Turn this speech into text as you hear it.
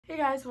Hey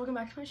guys, welcome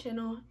back to my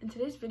channel. In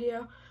today's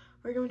video,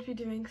 we're going to be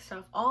doing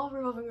stuff all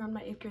revolving around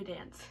my 8th grade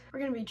dance. We're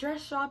going to be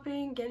dress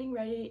shopping, getting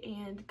ready,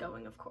 and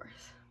going, of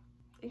course.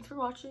 Thanks for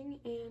watching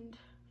and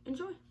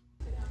enjoy.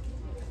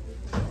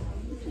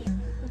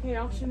 Okay,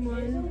 option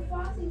one.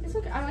 It's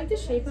like, I like the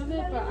shape of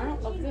it, but I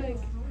don't love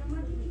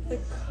the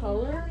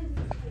color.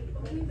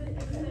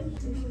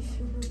 This is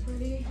super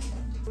pretty.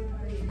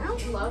 I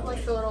don't love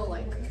like the little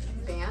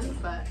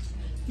band, but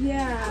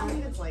yeah, I don't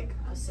think it's like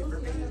a super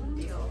big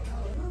deal.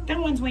 That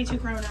one's way too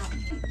grown up.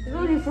 They're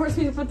going to force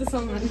me to put this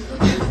on.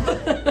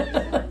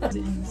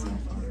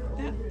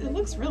 It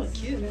looks really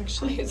cute,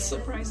 actually. It's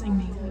surprising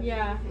me.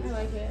 Yeah, I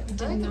like it. I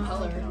did I like the not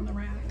color like it on the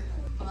rack.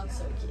 Oh, that's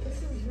so cute.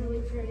 This is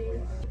really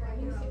pretty.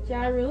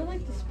 Yeah, I really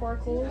like the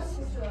sparkles.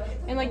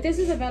 And like this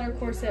is a better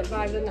corset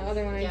vibe than the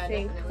other one, I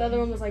think. Definitely. The other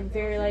one was like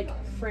very like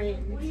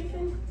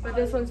framed. But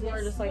this one's more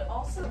just like,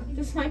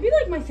 this might be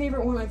like my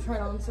favorite one I've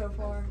tried on so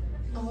far.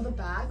 Oh, the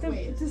back?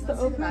 Wait. Just the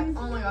let's see the back. open.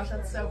 Oh my gosh,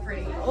 that's so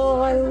pretty. Oh,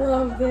 I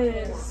love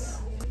this.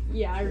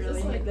 Yeah, I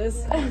really hate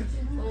this.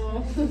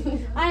 Oh.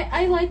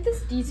 I like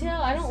this detail.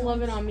 I don't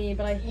love it on me,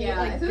 but I hate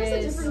like if it was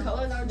a different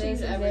color, that would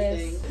change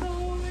everything.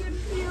 Oh, and it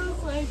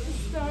feels like the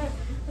start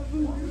of a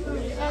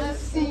movie I've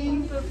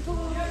seen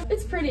before.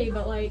 It's pretty,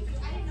 but like,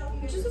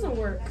 it just doesn't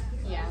work.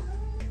 Yeah.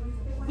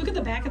 Look at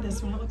the back of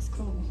this one. It looks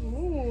cool.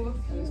 Ooh,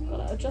 I just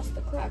gotta adjust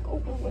the crack.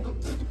 Oh, wait.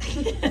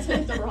 It's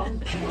like the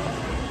wrong.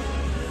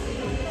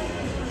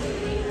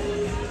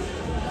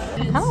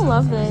 I kind of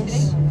love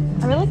this.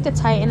 I really like the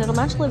tight and it'll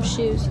match Liv's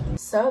shoes.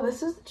 So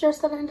this is the dress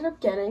that I ended up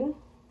getting.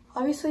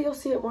 Obviously you'll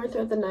see it more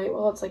throughout the night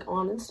while it's like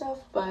on and stuff,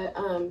 but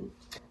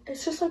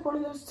it's just like one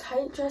of those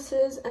tight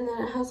dresses, and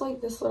then it has like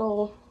this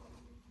little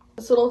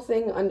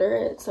thing under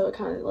it, so it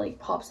kind of like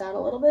pops out a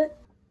little bit.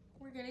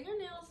 We're getting our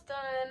nails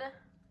done.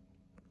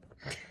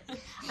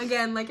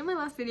 Again, like in my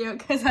last video,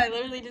 because I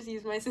literally just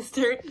used my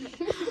sister.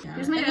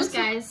 Here's my dress,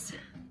 guys.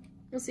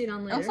 We'll see it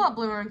on later. It's a lot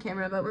bluer on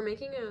camera, but we're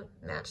making a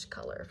matched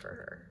color for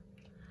her.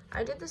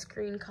 I did this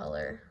green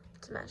color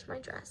to match my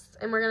dress.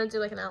 And we're gonna do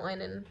like an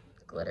outline in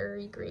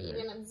glittery green.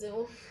 We're gonna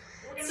zoom.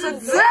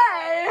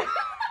 Today!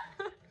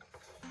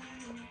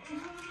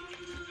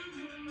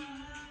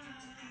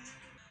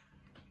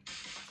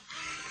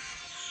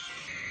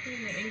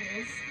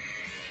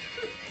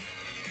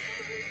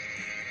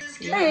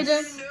 Hey,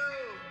 AJ.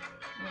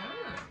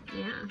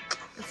 Yeah,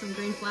 got some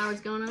green flowers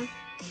going on.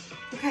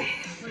 Okay.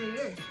 What is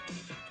it?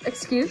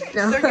 Excuse?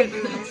 No.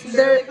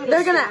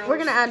 We're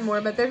gonna add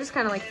more, but they're just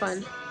kind of like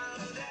fun.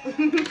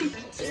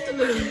 Just a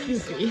little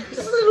goofy.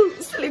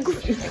 Silly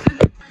goofy.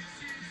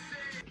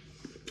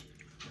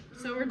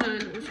 So we're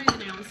done. We'll show you the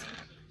nails.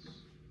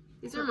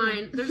 These are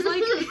mine. There's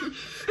like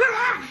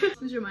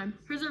these are mine.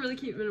 Hers are really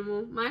cute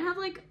minimal. Mine have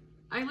like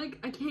I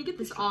can't get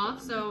this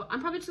off, so I'm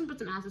probably just gonna put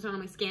some acetone on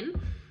my skin.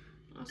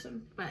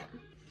 Awesome. But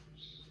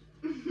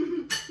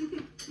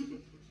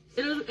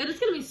it is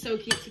gonna be so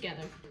cute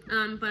together.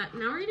 But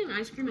now we're eating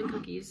ice cream and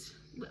cookies.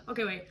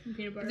 Okay, wait. And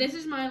peanut butter. This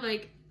is my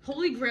like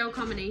holy grail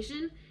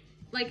combination.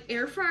 Like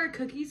air fryer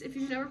cookies. If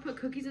you've never put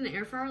cookies in the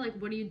air fryer, like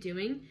what are you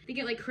doing? They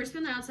get like crisp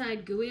on the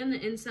outside, gooey on the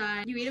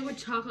inside. You eat it with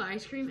chocolate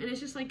ice cream, and it's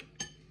just like,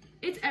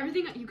 it's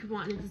everything that you could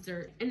want in a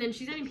dessert. And then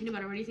she's adding peanut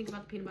butter. What do you think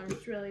about the peanut butter?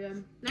 It's really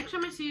good. Next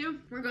time I see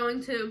you, we're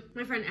going to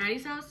my friend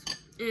Addie's house,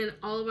 and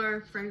all of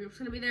our friend group's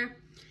gonna be there,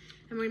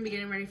 and we're gonna be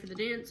getting ready for the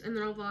dance, and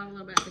then I'll vlog a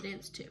little bit at the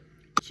dance too.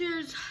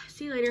 Cheers.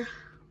 See you later.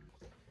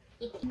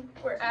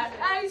 We're at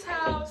Addie's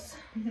house.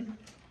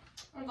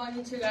 I'm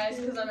vlogging too, guys,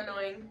 because I'm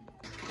annoying.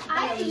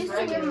 I used to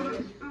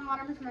wear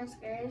water with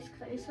mascaras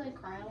because I used to like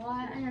cry a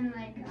lot, and then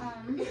like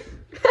That's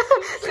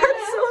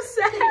so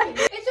sad.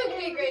 It's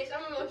okay, Grace.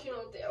 I'm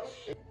emotional too.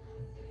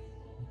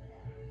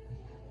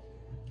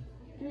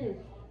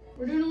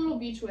 We're doing a little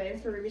beach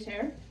wave for Ruby's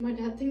hair. My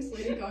dad thinks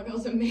Lady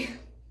Gaga's a man.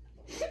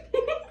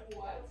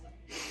 What?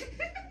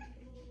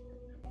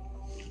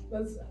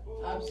 That's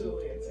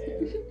absolutely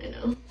insane. I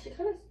know. She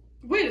kind of.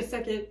 Wait a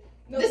second.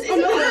 No, this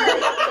isn't her.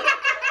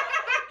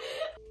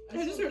 I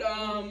just heard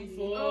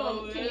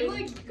Oh, can you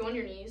like go on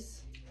your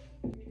knees?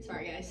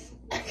 Sorry, guys.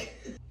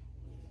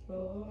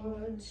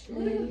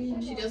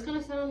 She does kind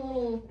of sound a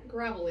little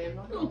gravelly. I'm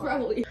not gonna lie.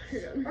 gravelly.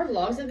 Our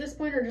vlogs at this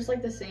point are just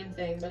like the same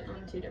thing, but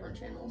on 2 different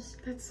channels.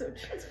 That's so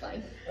true. It's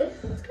fine.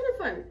 It's kind of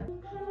fun.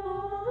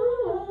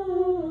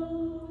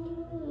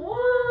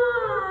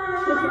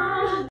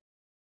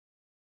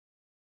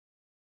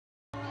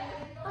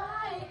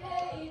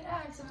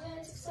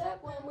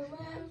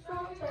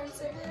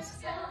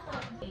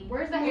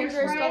 Where's the Andrew's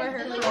hairspray? got her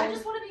hair Like, curled. I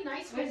just want to be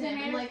nice with him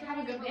and like have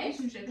a good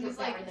relationship. He's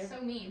like so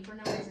mean for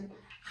no reason.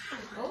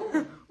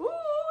 Oh, Ooh,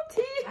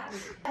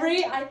 teeth.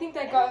 Brie, I think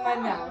that got in my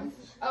mouth.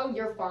 oh,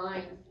 you're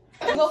fine.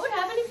 What would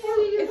happen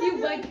if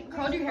you like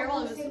curled your hair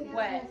while it was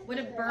wet? Would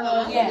it burn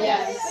off?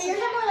 Yes. But you're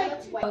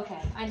more like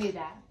Okay, I knew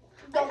that.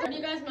 What are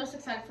you guys most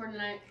excited for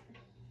tonight?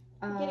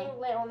 Getting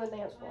lit on the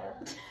dance floor.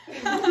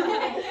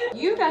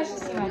 You guys should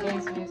see my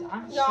dance moves.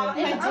 I'm sure.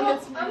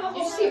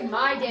 You should see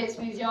my dance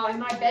moves, y'all. In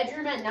my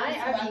bedroom at night,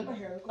 I'd be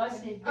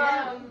busted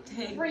down.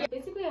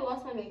 Basically, I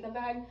lost my makeup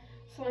bag,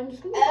 so I'm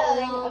just gonna be L,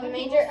 following other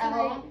major people's L.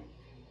 tonight.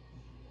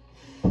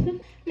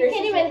 You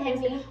can't even hit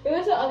me. We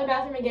went to the other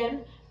bathroom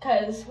again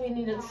because we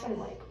needed some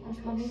like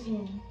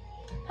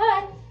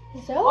Hi.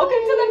 So Welcome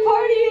to the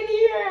party in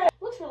here.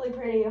 Looks really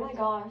pretty. Oh my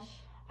gosh.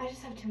 I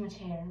just have too much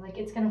hair. Like,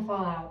 it's gonna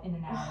fall out in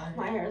an hour.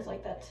 My hair is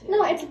like that too.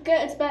 no, it's good.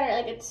 It's better.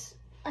 Like it's.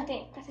 I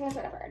think that's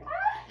what I've heard.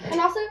 And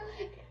also,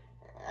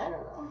 I don't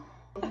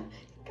know.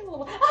 Get a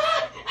little.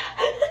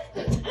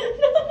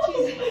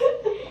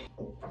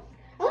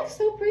 I look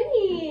so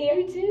pretty.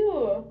 Me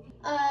too.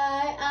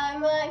 I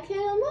might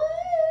kill my.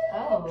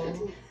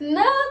 Oh.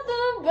 Not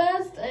the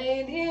best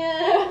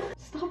idea.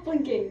 Stop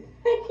blinking.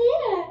 I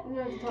can't. I'm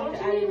gonna have to talk Don't to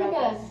you Addie even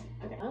about guess? this.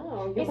 Okay.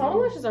 Oh, your bottom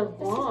lashes are This is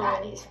long.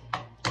 Addie's.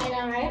 I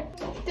know, right?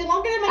 They're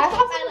longer than my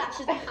top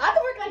eyelashes. I have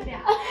to work like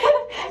that.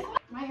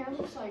 My hair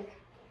looks like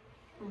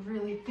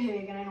really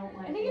big and I don't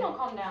like I think it'll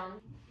calm down.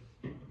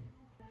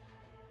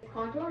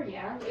 contour,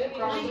 yeah.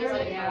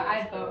 Yeah,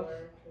 I both.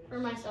 For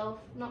myself,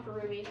 not for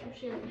Ruby.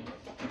 She doesn't need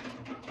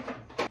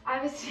it.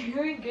 I was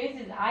doing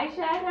Grace's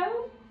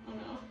eyeshadow. I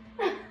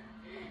know.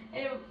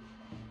 And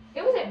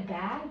it wasn't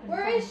bad. But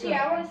Where is she?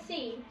 I want to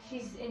see.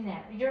 She's in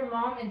there. Your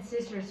mom and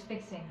sister is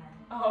fixing her.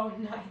 Oh,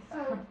 nice.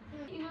 Oh.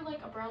 Either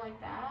like a brown like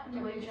that,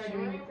 or like try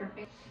shimmer. doing it for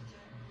face.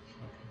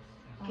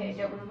 Okay,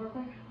 don't want to work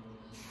on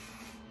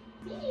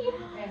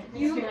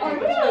You are are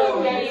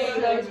so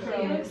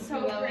You look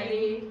so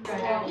pretty.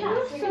 Yeah, Yeah,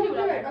 looks we so can do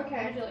whatever. good.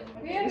 Okay.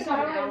 We We have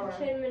have an hour and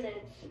 10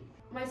 minutes.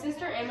 My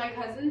sister and my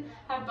cousin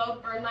have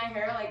both burned my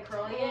hair like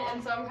curling it,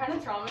 and so I'm kind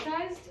of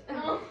traumatized.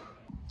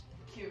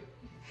 Cute.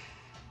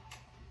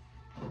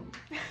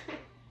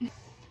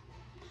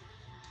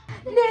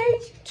 Night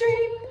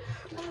dream,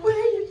 when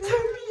you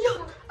turn me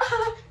on.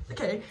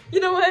 Okay, you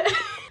know what?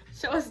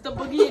 Show us the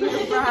boogie in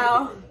your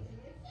brow.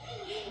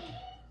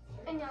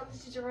 And now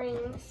this is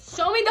rings.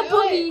 Show me the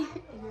boogie.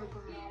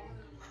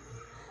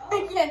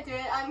 I can't do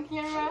it on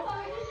camera.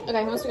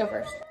 Okay, who wants to go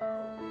first?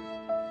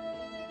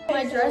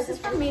 My dress is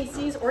from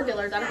Macy's or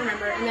Dillard's, I don't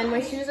remember. And then my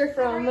shoes are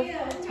from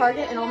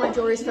Target and all my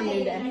jewelry is from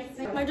New Day.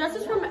 My dress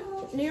is from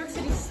New York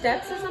City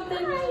Steps or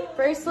something.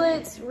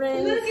 Bracelets,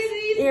 rings,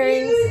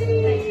 earrings.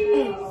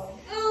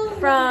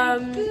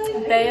 From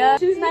Bea.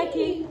 Shoes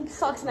Nike,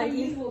 socks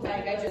Nike.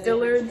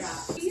 Dillard's,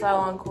 Style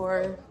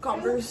Encore,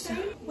 Converse.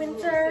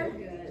 Winter.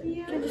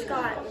 I just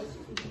got. I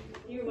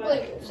feel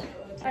like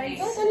I need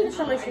to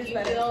show my shoes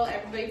better.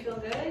 Everybody feel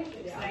good?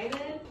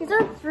 Excited? These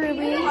are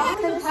Ruby's,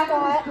 Kim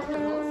Scott,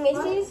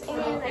 Macy's,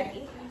 and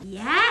Nike.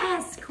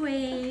 Yes,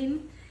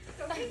 Queen.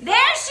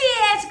 There she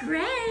is,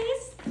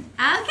 Grace.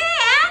 Okay,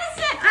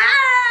 Addison.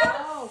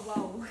 Oh,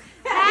 whoa.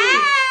 Hey.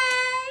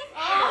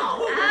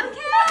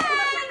 Okay.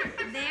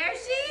 There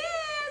she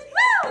is.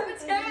 Woo.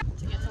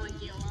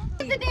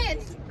 What's the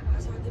dance?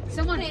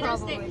 Someone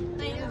probably.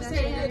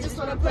 Just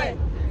want to play.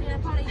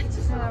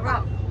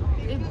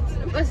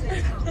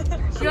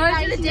 She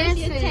always did a dance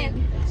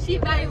thing. She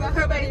body rock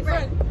her body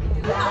front.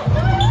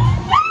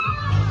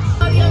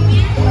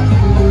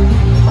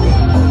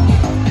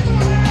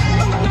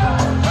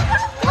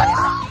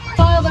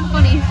 Wild and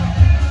funny.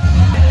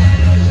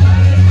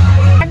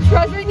 I'm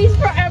treasuring these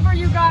forever,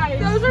 you guys.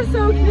 Those are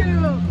so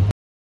cute.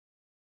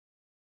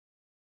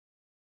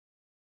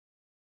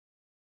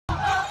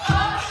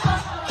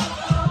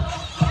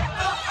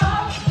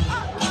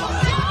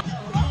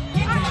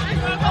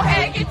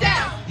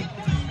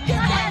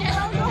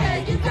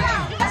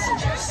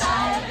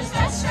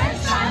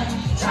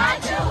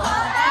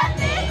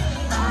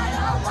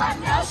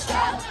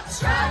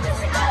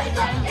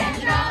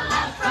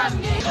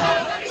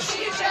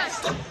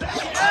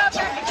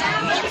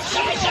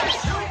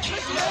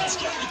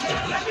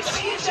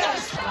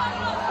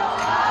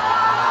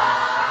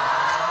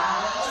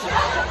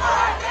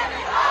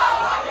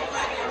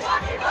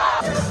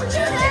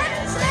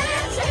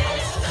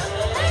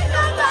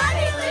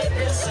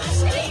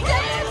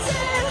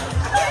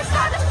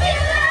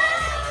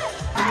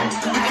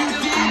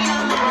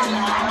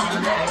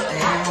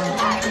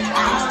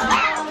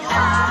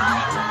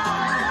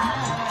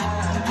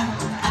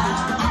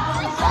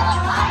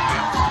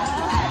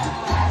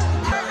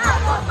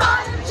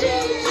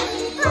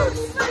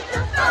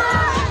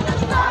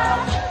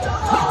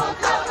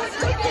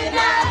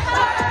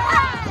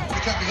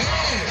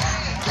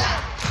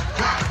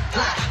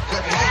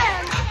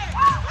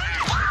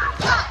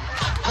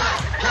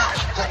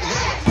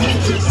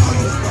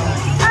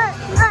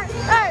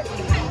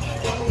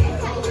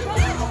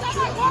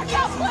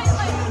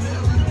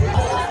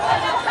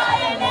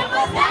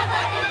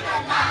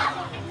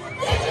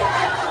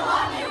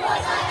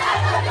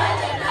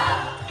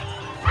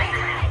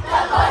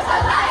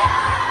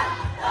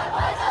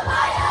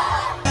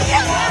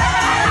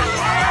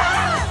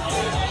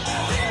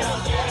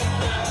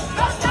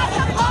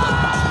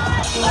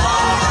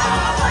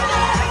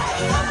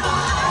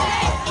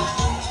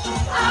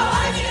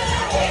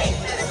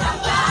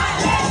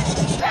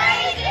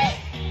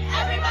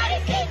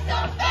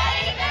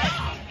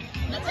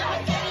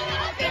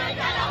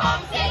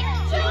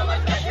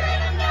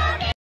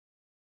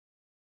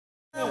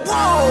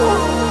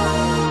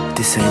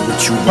 This ain't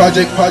what you want.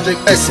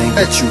 Project. This ain't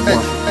what you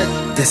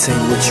want. This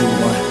ain't what you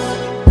want.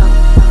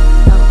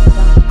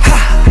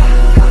 Ha!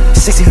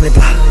 1600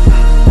 block.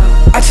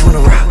 I just wanna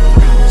rock.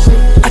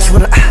 I just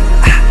wanna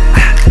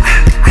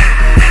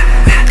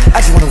I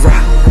just wanna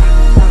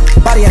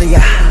rock. Body out of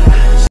ya.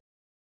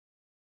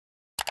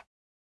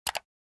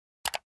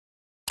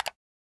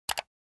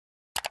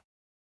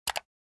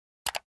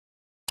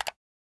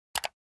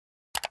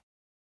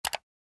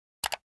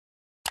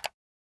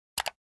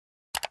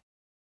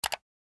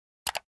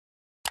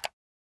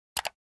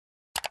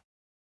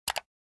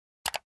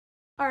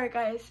 Alright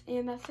guys,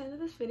 and that's the end of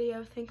this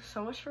video. Thanks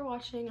so much for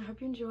watching. I hope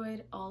you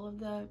enjoyed all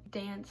of the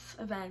dance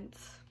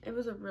events. It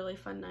was a really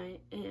fun night,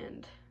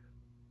 and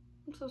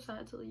I'm so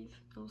sad to leave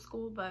middle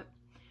school, but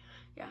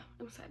yeah,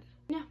 I'm excited.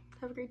 Yeah,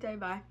 have a great day.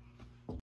 Bye.